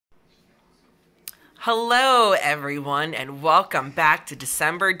Hello, everyone, and welcome back to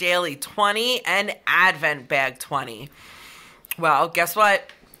December Daily 20 and Advent Bag 20. Well, guess what?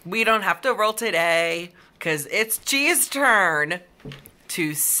 We don't have to roll today because it's G's turn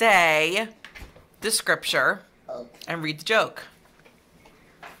to say the scripture and read the joke.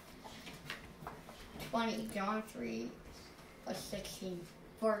 20, John 3:16.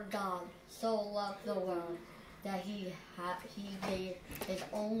 For God so loved the world that he gave his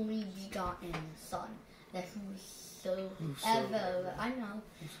only begotten Son, that whosoever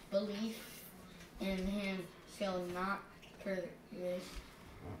believe in him shall not perish,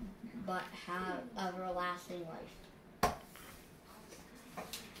 but have everlasting life.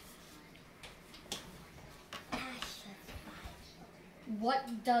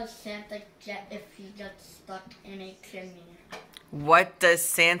 What does Santa get if he gets stuck in a chimney? What does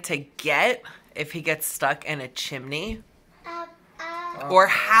Santa get if he gets stuck in a chimney? Or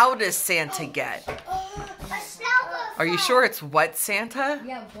how does Santa get? Are you sure it's what Santa?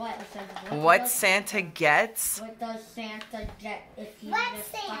 Yeah, what? It says What Santa gets? What does Santa get if he gets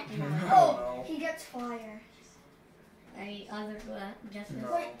stuck in a Oh, he gets fire. Any other guesses?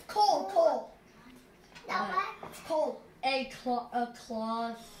 No. Wait, cold. It's cold. A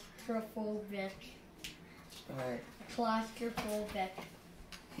claustrophobic. Alright. Claustrophobic.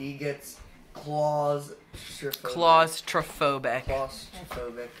 He gets claustrophobic.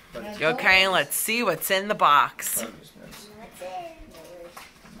 Claustrophobic. But Okay, let's see what's in the box.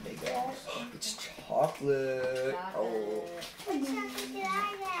 big ass. It's chocolate. Oh.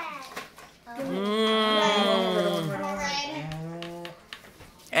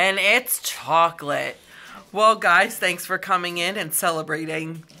 And it's chocolate. Well, guys, thanks for coming in and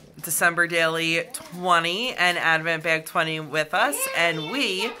celebrating December Daily 20 and Advent Bag 20 with us. And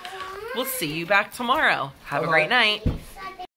we will see you back tomorrow. Have a great night.